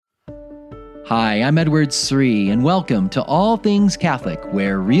Hi, I'm Edward Sri, and welcome to All Things Catholic,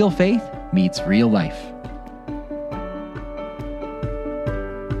 where real faith meets real life.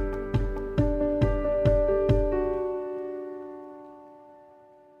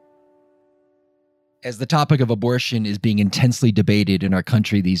 As the topic of abortion is being intensely debated in our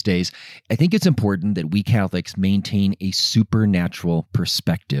country these days, I think it's important that we Catholics maintain a supernatural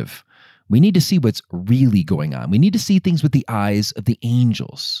perspective. We need to see what's really going on. We need to see things with the eyes of the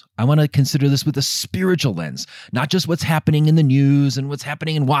angels. I want to consider this with a spiritual lens, not just what's happening in the news and what's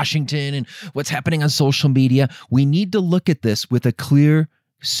happening in Washington and what's happening on social media. We need to look at this with a clear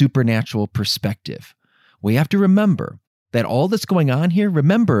supernatural perspective. We have to remember that all that's going on here,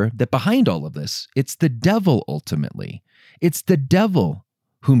 remember that behind all of this, it's the devil ultimately. It's the devil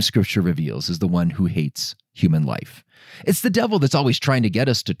whom Scripture reveals is the one who hates human life. It's the devil that's always trying to get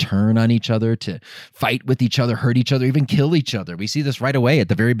us to turn on each other, to fight with each other, hurt each other, even kill each other. We see this right away at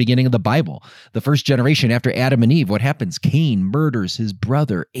the very beginning of the Bible. The first generation after Adam and Eve, what happens? Cain murders his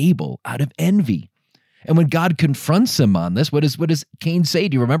brother Abel out of envy. And when God confronts him on this, what does Cain say?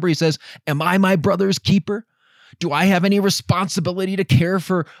 Do you remember? He says, "Am I my brother's keeper? Do I have any responsibility to care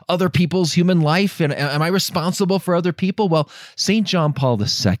for other people's human life? And am I responsible for other people?" Well, St. John Paul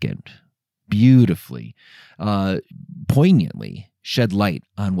II beautifully, poignantly shed light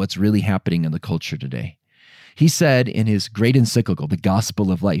on what's really happening in the culture today. He said in his great encyclical, The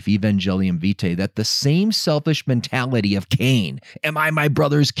Gospel of Life, Evangelium Vitae, that the same selfish mentality of Cain, "Am I my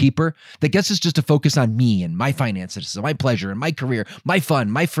brother's keeper?" that gets us just to focus on me and my finances, and my pleasure and my career, my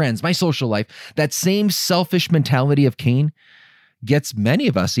fun, my friends, my social life. That same selfish mentality of Cain gets many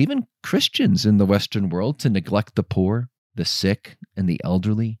of us, even Christians in the Western world, to neglect the poor, the sick, and the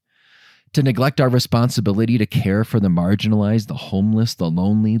elderly, to neglect our responsibility to care for the marginalized, the homeless, the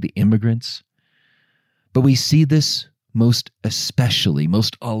lonely, the immigrants. But we see this most especially,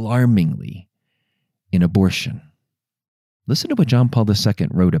 most alarmingly, in abortion. Listen to what John Paul II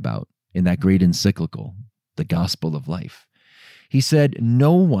wrote about in that great encyclical, The Gospel of Life. He said,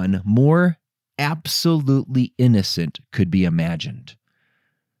 "No one more absolutely innocent could be imagined."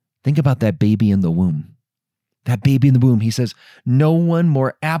 Think about that baby in the womb. That baby in the womb, he says, no one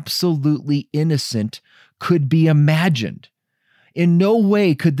more absolutely innocent could be imagined. In no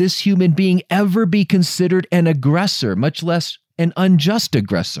way could this human being ever be considered an aggressor, much less an unjust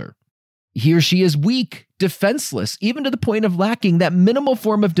aggressor. He or she is weak, defenseless, even to the point of lacking that minimal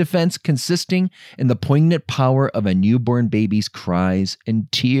form of defense consisting in the poignant power of a newborn baby's cries and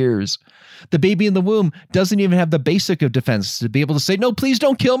tears. The baby in the womb doesn't even have the basic of defense to be able to say, "No, please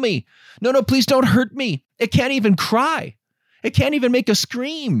don't kill me. No, please don't hurt me." It can't even cry. It can't even make a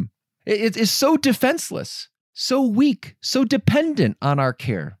scream. It is so defenseless, so weak, so dependent on our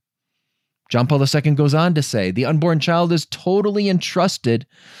care. John Paul II goes on to say, the unborn child is totally entrusted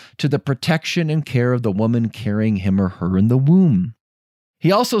to the protection and care of the woman carrying him or her in the womb.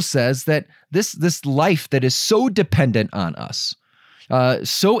 He also says that this life that is so dependent on us,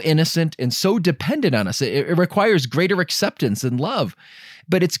 so innocent and so dependent on us, it requires greater acceptance and love,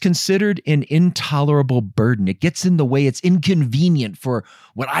 but it's considered an intolerable burden. It gets in the way. It's inconvenient for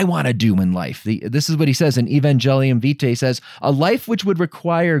what I want to do in life. This is what he says in Evangelium Vitae. He says, "A life which would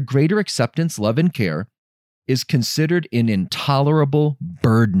require greater acceptance, love, and care is considered an intolerable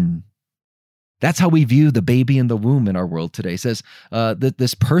burden." That's how we view the baby in the womb in our world today. He says that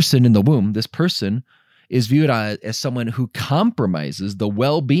this person in the womb, this person is viewed as someone who compromises the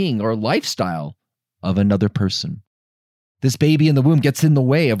well-being or lifestyle of another person. This baby in the womb gets in the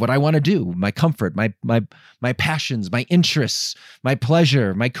way of what I want to do, my comfort, my passions, my interests, my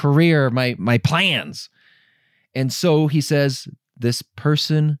pleasure, my career, my plans. And so he says, this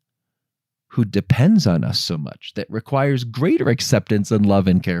person who depends on us so much, that requires greater acceptance and love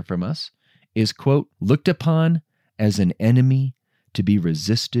and care from us, is, quote, looked upon as an enemy to be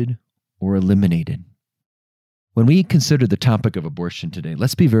resisted or eliminated. When we consider the topic of abortion today,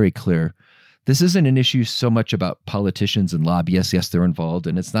 let's be very clear. This isn't an issue so much about politicians and lobbyists. Yes, they're involved,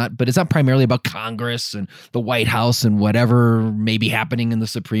 and it's not primarily about Congress and the White House and whatever may be happening in the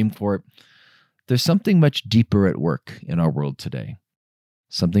Supreme Court. There's something much deeper at work in our world today,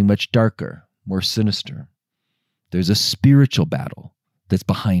 something much darker, more sinister. There's a spiritual battle that's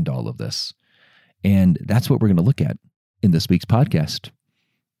behind all of this, and that's what we're going to look at in this week's podcast.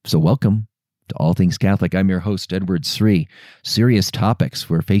 So welcome to All Things Catholic. I'm your host, Edward Sri. Serious topics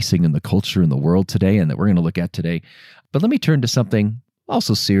we're facing in the culture and the world today and that we're going to look at today. But let me turn to something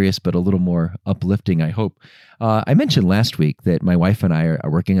Also serious, but a little more uplifting, I hope. I mentioned last week that my wife and I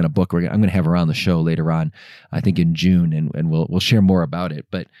are working on a book. I'm going to have her on the show later on, I think in June, and we'll share more about it.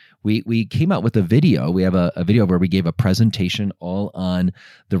 But we came out with a video. We have a video where we gave a presentation all on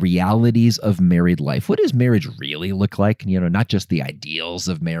the realities of married life. What does marriage really look like? Not just the ideals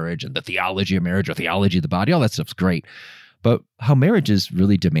of marriage and the theology of marriage or theology of the body. All that stuff's great. But how marriage is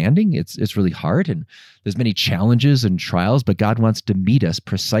really demanding, it's really hard, and there's many challenges and trials, but God wants to meet us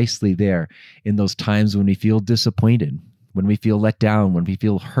precisely there in those times when we feel disappointed, when we feel let down, when we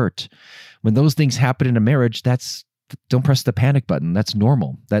feel hurt. When those things happen in a marriage, don't press the panic button. That's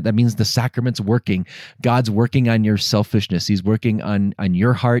normal. That means the sacrament's working. God's working on your selfishness. He's working on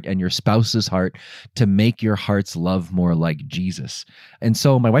your heart and your spouse's heart to make your heart's love more like Jesus. And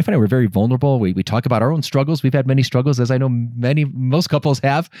so my wife and I were very vulnerable. We talk about our own struggles. We've had many struggles, as I know most couples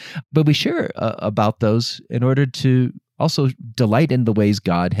have, but we share about those in order to also delight in the ways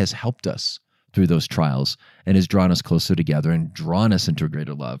God has helped us through those trials and has drawn us closer together and drawn us into a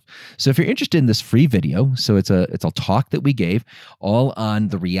greater love. So if you're interested in this free video, so it's a talk that we gave all on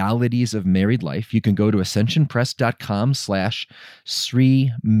the realities of married life, you can go to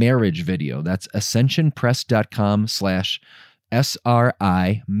ascensionpress.com/Sri marriage video. That's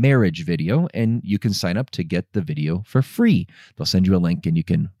ascensionpress.com/SRI marriage video, and you can sign up to get the video for free. They'll send you a link and you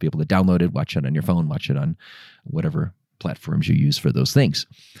can be able to download it, watch it on your phone, watch it on whatever platforms you use for those things.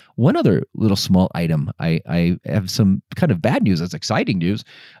 One other little small item, I have some kind of bad news. That's exciting news,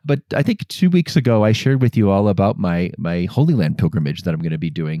 but I think 2 weeks ago I shared with you all about my Holy Land pilgrimage that I'm going to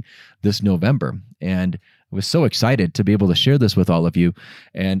be doing this November, and I was so excited to be able to share this with all of you.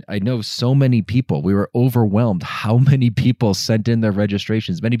 And I know so many people, we were overwhelmed how many people sent in their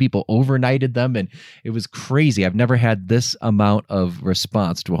registrations. Many people overnighted them, and it was crazy. I've never had this amount of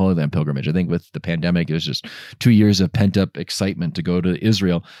response to a Holy Land pilgrimage. I think with the pandemic, it was just 2 years of pent-up excitement to go to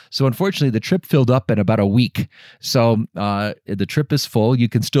Israel. So unfortunately, the trip filled up in about a week. So the trip is full. You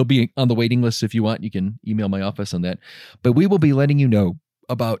can still be on the waiting list if you want. You can email my office on that. But we will be letting you know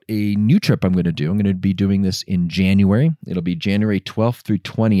about a new trip I'm going to do. I'm going to be doing this in January. It'll be January 12th through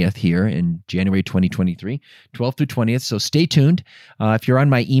 20th here in January 2023, 12th through 20th. So stay tuned. If you're on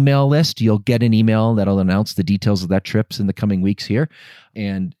my email list, you'll get an email that'll announce the details of that trip in the coming weeks here.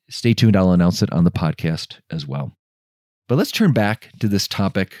 And stay tuned. I'll announce it on the podcast as well. But let's turn back to this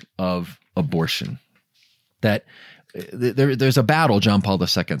topic of abortion. That there's a battle, John Paul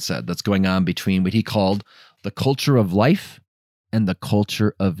II said, that's going on between what he called the culture of life and the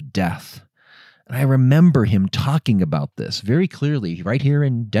culture of death. And I remember him talking about this very clearly right here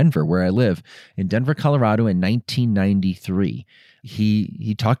in Denver, where I live, in Denver, Colorado in 1993.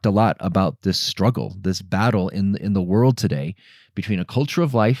 He talked a lot about this struggle, this battle in the world today between a culture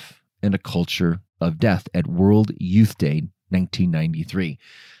of life and a culture of death at World Youth Day 1993.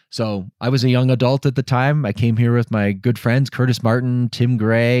 So I was a young adult at the time. I came here with my good friends, Curtis Martin, Tim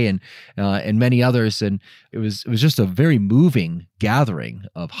Gray, and many others. And it was just a very moving gathering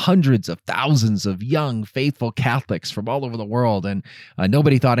of hundreds of thousands of young, faithful Catholics from all over the world. And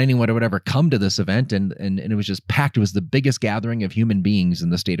nobody thought anyone would ever come to this event. And it was just packed. It was the biggest gathering of human beings in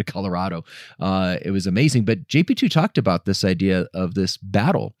the state of Colorado. It was amazing. But JP2 talked about this idea of this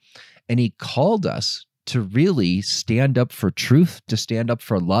battle, and he called us to really stand up for truth, to stand up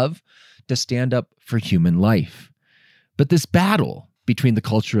for love, to stand up for human life. But this battle between the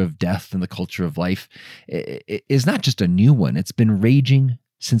culture of death and the culture of life is not just a new one. It's been raging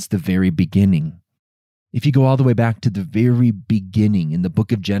since the very beginning. If you go all the way back to the very beginning in the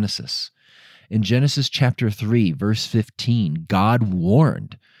book of Genesis, in Genesis chapter 3, verse 15, God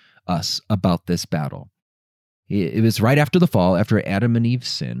warned us about this battle. It was right after the fall, after Adam and Eve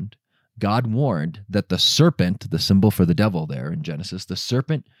sinned. God warned that the serpent, the symbol for the devil there in Genesis, the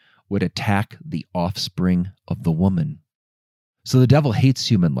serpent would attack the offspring of the woman. So the devil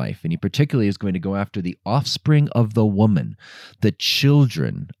hates human life, and he particularly is going to go after the offspring of the woman, the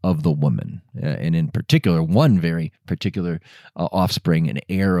children of the woman, and in particular, one very particular offspring, an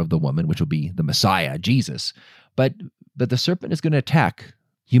heir of the woman, which will be the Messiah, Jesus. But the serpent is going to attack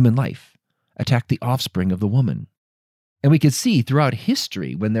human life, attack the offspring of the woman. And we can see throughout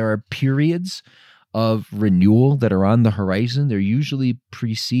history, when there are periods of renewal that are on the horizon, they're usually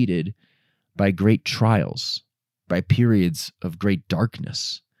preceded by great trials, by periods of great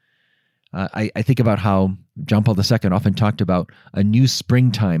darkness. I think about how John Paul II often talked about a new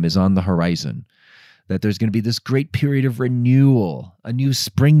springtime is on the horizon, that there's going to be this great period of renewal, a new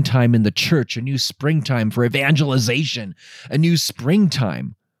springtime in the church, a new springtime for evangelization, a new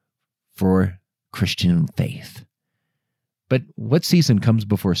springtime for Christian faith. But what season comes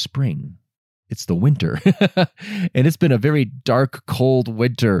before spring? It's the winter. And it's been a very dark, cold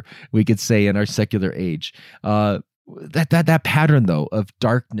winter, we could say, in our secular age. That pattern, though, of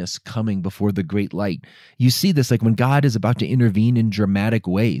darkness coming before the great light. You see this like when God is about to intervene in dramatic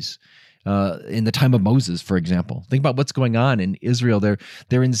ways. In the time of Moses, for example. Think about what's going on in Israel. They're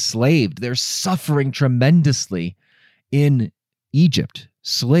enslaved. They're suffering tremendously in Egypt,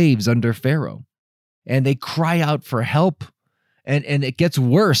 slaves under Pharaoh. And they cry out for help. And it gets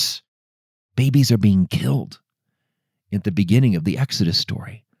worse. Babies are being killed at the beginning of the Exodus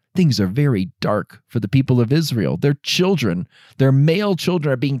story. Things are very dark for the people of Israel. Their children, their male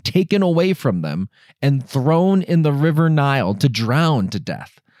children, are being taken away from them and thrown in the river Nile to drown to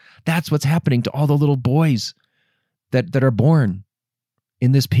death. That's what's happening to all the little boys that are born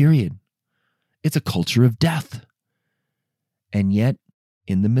in this period. It's a culture of death. And yet,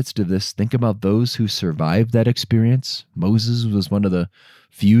 in the midst of this, think about those who survived that experience. Moses was one of the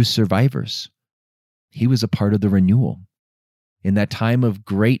few survivors. He was a part of the renewal. In that time of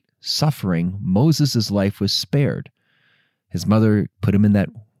great suffering, Moses' life was spared. His mother put him in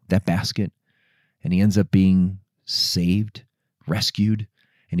that basket, and he ends up being saved, rescued,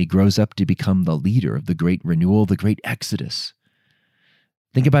 and he grows up to become the leader of the great renewal, the great Exodus.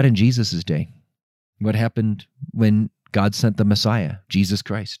 Think about in Jesus' day, what happened when God sent the Messiah, Jesus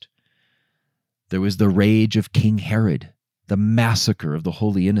Christ. There was the rage of King Herod, the massacre of the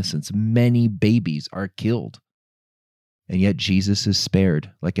holy innocents. Many babies are killed. And yet Jesus is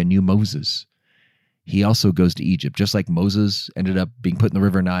spared like a new Moses. He also goes to Egypt, just like Moses ended up being put in the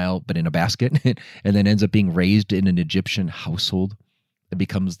river Nile, but in a basket, and then ends up being raised in an Egyptian household. It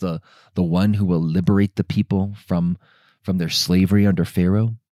becomes the one who will liberate the people from their slavery under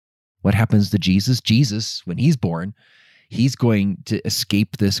Pharaoh. What happens to Jesus? Jesus, when he's born, he's going to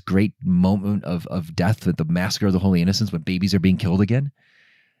escape this great moment of death at the massacre of the holy innocents when babies are being killed again.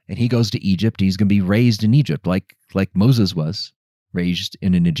 And he goes to Egypt. He's going to be raised in Egypt like Moses was, raised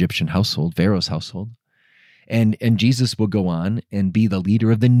in an Egyptian household, Pharaoh's household. And Jesus will go on and be the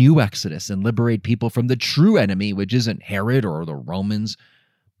leader of the new Exodus and liberate people from the true enemy, which isn't Herod or the Romans,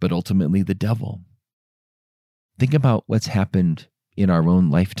 but ultimately the devil. Think about what's happened in our own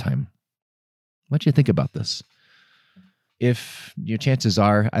lifetime. What do you think about this? If your chances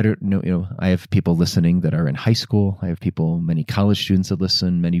are, I don't know, I have people listening that are in high school. I have many college students that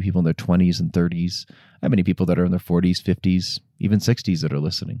listen, many people in their 20s and 30s. I have many people that are in their 40s, 50s, even 60s that are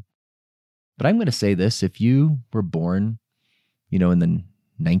listening. But I'm going to say this, if you were born, in the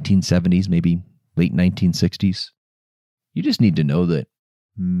 1970s, maybe late 1960s, you just need to know that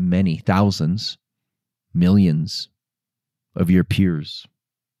many thousands, millions of your peers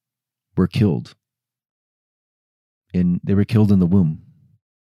were killed. And they were killed in the womb.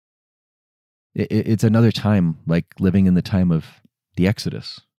 It's another time, like living in the time of the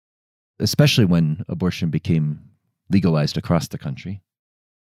Exodus, especially when abortion became legalized across the country.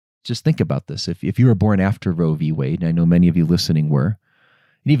 Just think about this. If you were born after Roe v. Wade, and I know many of you listening were,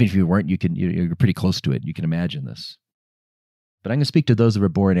 and even if you weren't, you're pretty close to it. You can imagine this. But I'm going to speak to those that were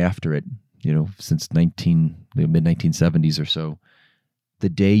born after it, since the mid-1970s or so. The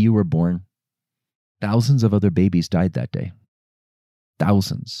day you were born, thousands of other babies died that day.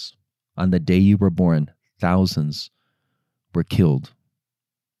 Thousands. On the day you were born, thousands were killed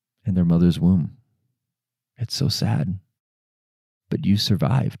in their mother's womb. It's so sad. But you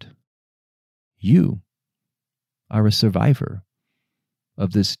survived. You are a survivor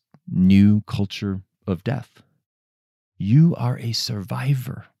of this new culture of death. You are a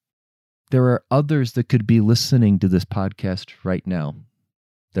survivor. There are others that could be listening to this podcast right now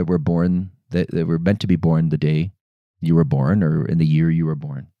that were born, that were meant to be born the day you were born or in the year you were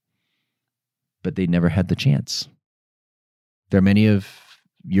born. But they never had the chance. There are many of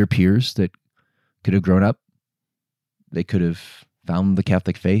your peers that could have grown up. They could have found the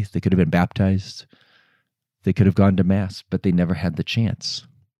Catholic faith. They could have been baptized. They could have gone to Mass, but they never had the chance.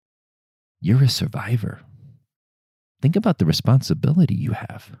 You're a survivor. Think about the responsibility you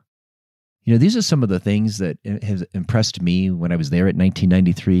have. These are some of the things that have impressed me when I was there at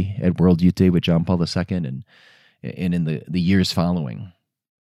 1993 at World Youth Day with John Paul II and in the years following.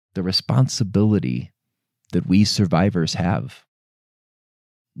 The responsibility that we survivors have.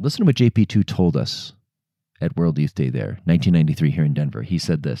 Listen to what JP2 told us at World Youth Day there, 1993 here in Denver. He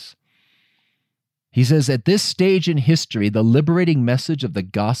said this. He says, at this stage in history, the liberating message of the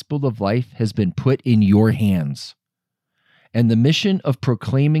gospel of life has been put in your hands. And the mission of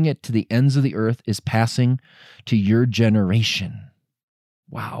proclaiming it to the ends of the earth is passing to your generation.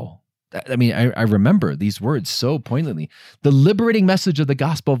 Wow. I remember these words so poignantly. The liberating message of the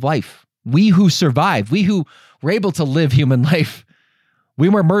gospel of life. We who survive, we who were able to live human life, We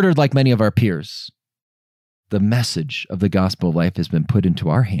were murdered like many of our peers. The message of the gospel of life has been put into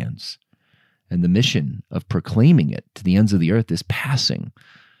our hands, and the mission of proclaiming it to the ends of the earth is passing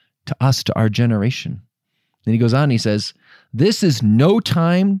to us, to our generation. Then he goes on, he says, this is no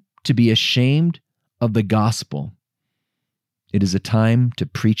time to be ashamed of the gospel. It is a time to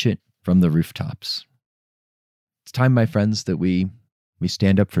preach it from the rooftops. It's time, my friends, that we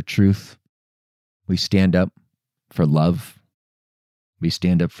stand up for truth. We stand up for love. We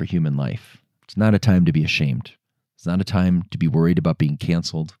stand up for human life. It's not a time to be ashamed. It's not a time to be worried about being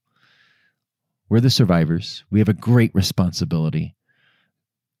canceled. We're the survivors. We have a great responsibility.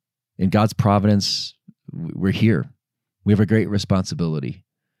 In God's providence, we're here. We have a great responsibility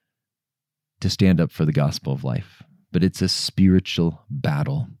to stand up for the gospel of life. But it's a spiritual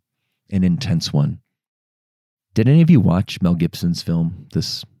battle, an intense one. Did any of you watch Mel Gibson's film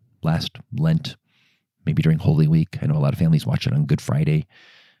this last Lent? Maybe during Holy Week. I know a lot of families watch it on Good Friday.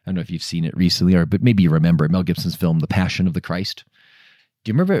 I don't know if you've seen it recently, but maybe you remember Mel Gibson's film, The Passion of the Christ.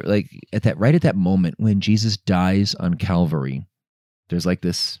 Do you remember, like, right at that moment when Jesus dies on Calvary, there's like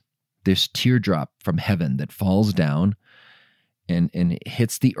this teardrop from heaven that falls down and it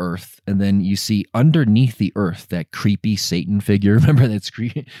hits the earth, and then you see underneath the earth that creepy Satan figure. Remember that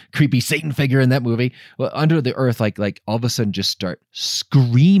creepy Satan figure in that movie? Well, under the earth, like all of a sudden, just start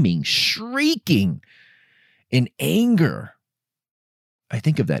screaming, shrieking in anger. I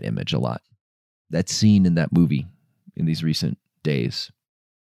think of that image a lot. That scene in that movie in these recent days.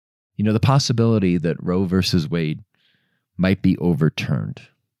 You know, the possibility that Roe versus Wade might be overturned.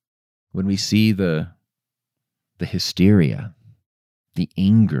 When we see the hysteria, the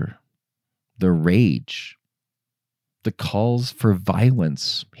anger, the rage, the calls for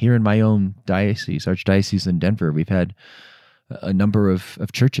violence. Here in my own diocese, Archdiocese in Denver, we've had a number of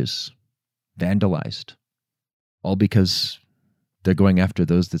churches vandalized, all because they're going after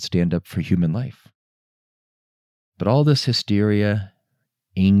those that stand up for human life. But all this hysteria,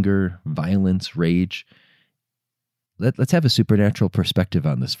 anger, violence, rage, let's have a supernatural perspective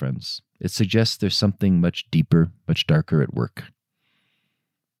on this, friends. It suggests there's something much deeper, much darker at work.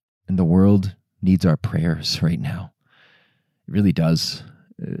 And the world needs our prayers right now. It really does.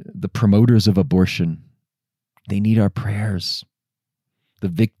 The promoters of abortion, they need our prayers. The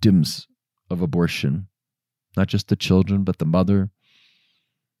victims of abortion, not just the children, but the mother,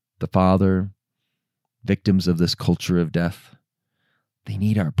 the father, victims of this culture of death, they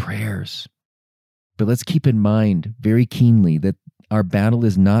need our prayers. But let's keep in mind very keenly that our battle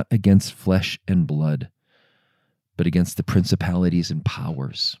is not against flesh and blood, but against the principalities and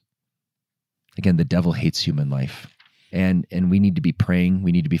powers. Again, the devil hates human life. And we need to be praying.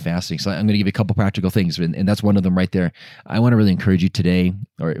 We need to be fasting. So I'm going to give you a couple practical things, and that's one of them right there. I want to really encourage you today,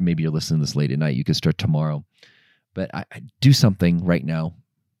 or maybe you're listening to this late at night. You can start tomorrow. But I do something right now.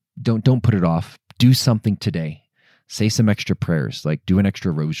 Don't put it off. Do something today. Say some extra prayers, like do an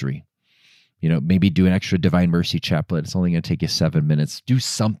extra rosary. You know, maybe do an extra Divine Mercy Chaplet. It's only going to take you 7 minutes. Do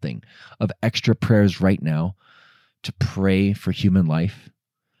something of extra prayers right now to pray for human life.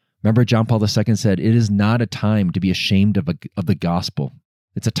 Remember, John Paul II said, it is not a time to be ashamed of the gospel.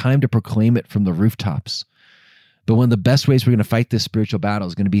 It's a time to proclaim it from the rooftops. But one of the best ways we're going to fight this spiritual battle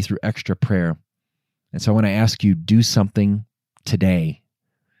is going to be through extra prayer. And so I want to ask you, do something today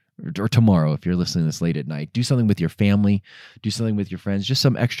or tomorrow if you're listening to this late at night. Do something with your family. Do something with your friends. Just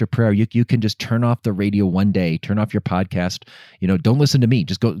some extra prayer. You can just turn off the radio one day. Turn off your podcast. You know, don't listen to me.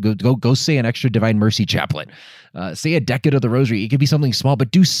 Just go say an extra Divine Mercy Chaplet. Say a decade of the Rosary. It could be something small, but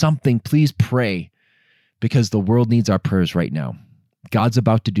do something. Please pray, because the world needs our prayers right now. God's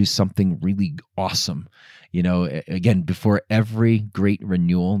about to do something really awesome. You know, again, before every great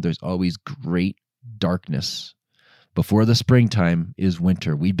renewal, there's always great darkness. Before the springtime is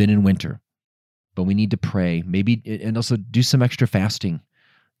winter. We've been in winter, but we need to pray. Maybe, and also do some extra fasting.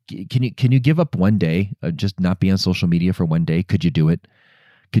 Can you give up one day, just not be on social media for one day? Could you do it?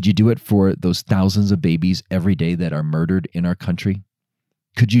 Could you do it for those thousands of babies every day that are murdered in our country?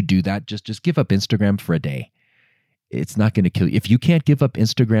 Could you do that? Just give up Instagram for a day. It's not going to kill you. If you can't give up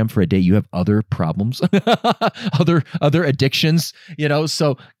Instagram for a day, you have other problems, other addictions, you know,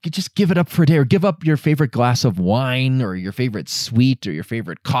 so just give it up for a day, or give up your favorite glass of wine or your favorite sweet or your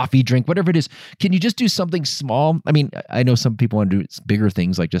favorite coffee drink, whatever it is. Can you just do something small? I mean, I know some people want to do bigger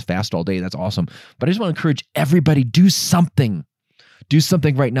things like just fast all day. That's awesome. But I just want to encourage everybody, do something. Do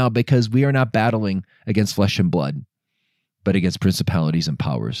something right now, because we are not battling against flesh and blood, but against principalities and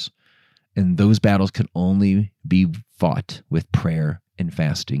powers. And those battles can only be fought with prayer and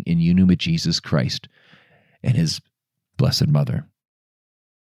fasting in union with Jesus Christ and his Blessed Mother.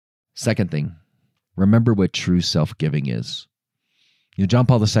 Second thing, remember what true self-giving is. John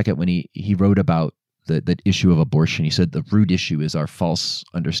Paul II, when he wrote about the issue of abortion, he said the root issue is our false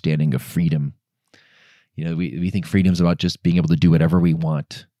understanding of freedom. We think freedom is about just being able to do whatever we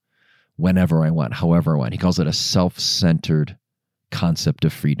want, whenever I want, however I want. He calls it a self-centered concept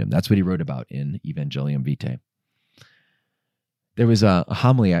of freedom. That's what he wrote about in Evangelium Vitae. There was a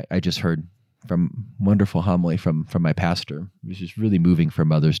homily I just heard, wonderful homily from my pastor, which is really moving for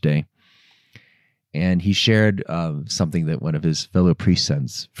Mother's Day. And he shared something that one of his fellow priest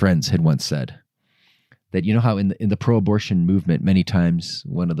friends had once said, that how in the pro-abortion movement, many times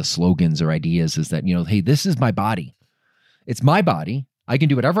one of the slogans or ideas is that, hey, this is my body. It's my body. I can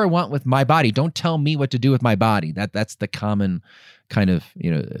do whatever I want with my body. Don't tell me what to do with my body. That's the common kind of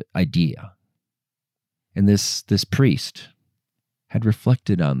idea. And this priest had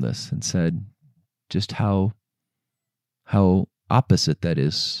reflected on this and said just how opposite that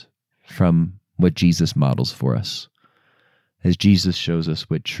is from what Jesus models for us, as Jesus shows us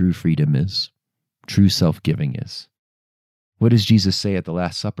what true freedom is, true self-giving is. What does Jesus say at the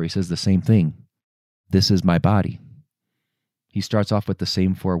Last Supper? He says the same thing. This is my body. He starts off with the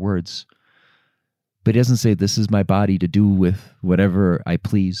same 4 words, but he doesn't say this is my body to do with whatever I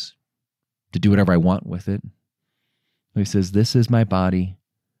please, to do whatever I want with it. He says, this is my body,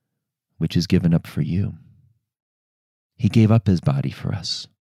 which is given up for you. He gave up his body for us.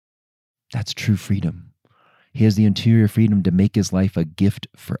 That's true freedom. He has the interior freedom to make his life a gift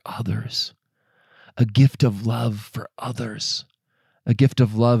for others, a gift of love for others, a gift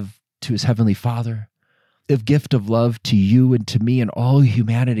of love to his heavenly Father, a gift of love to you and to me and all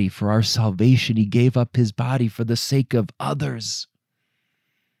humanity for our salvation. He gave up his body for the sake of others.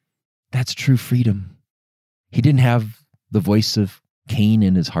 That's true freedom. He didn't have the voice of Cain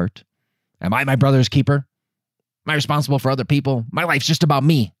in his heart. Am I my brother's keeper? Am I responsible for other people? My life's just about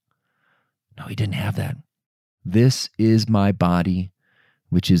me. No, he didn't have that. This is my body,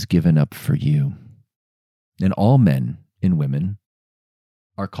 which is given up for you. And all men and women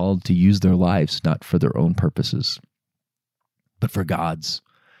are called to use their lives not for their own purposes, but for God's.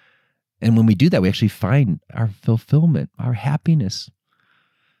 And when we do that, we actually find our fulfillment, our happiness.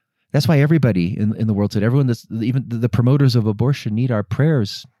 That's why everybody in the world today, everyone even the promoters of abortion, need our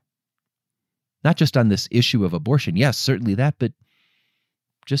prayers. Not just on this issue of abortion, yes, certainly that, but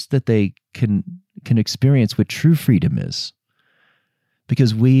just that they can experience what true freedom is.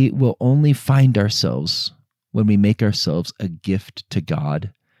 Because we will only find ourselves when we make ourselves a gift to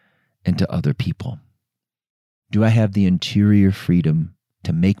God and to other people. Do I have the interior freedom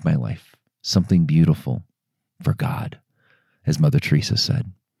to make my life something beautiful for God, as Mother Teresa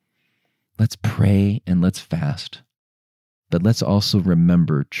said? Let's pray and let's fast, but let's also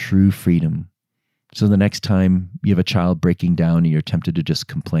remember true freedom. So the next time you have a child breaking down and you're tempted to just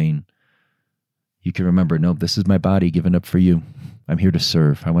complain, you can remember, no, this is my body given up for you. I'm here to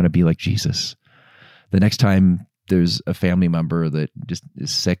serve. I want to be like Jesus. The next time there's a family member that just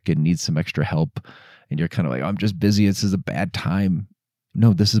is sick and needs some extra help, and you're kind of like, oh, I'm just busy, this is a bad time.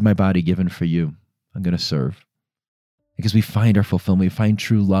 No, this is my body given for you. I'm going to serve. Because we find our fulfillment, we find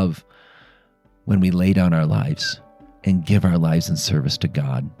true love when we lay down our lives and give our lives in service to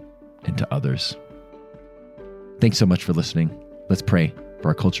God and to others. Thanks so much for listening. Let's pray for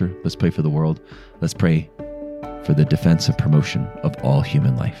our culture. Let's pray for the world. Let's pray for the defense and promotion of all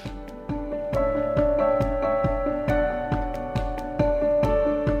human life.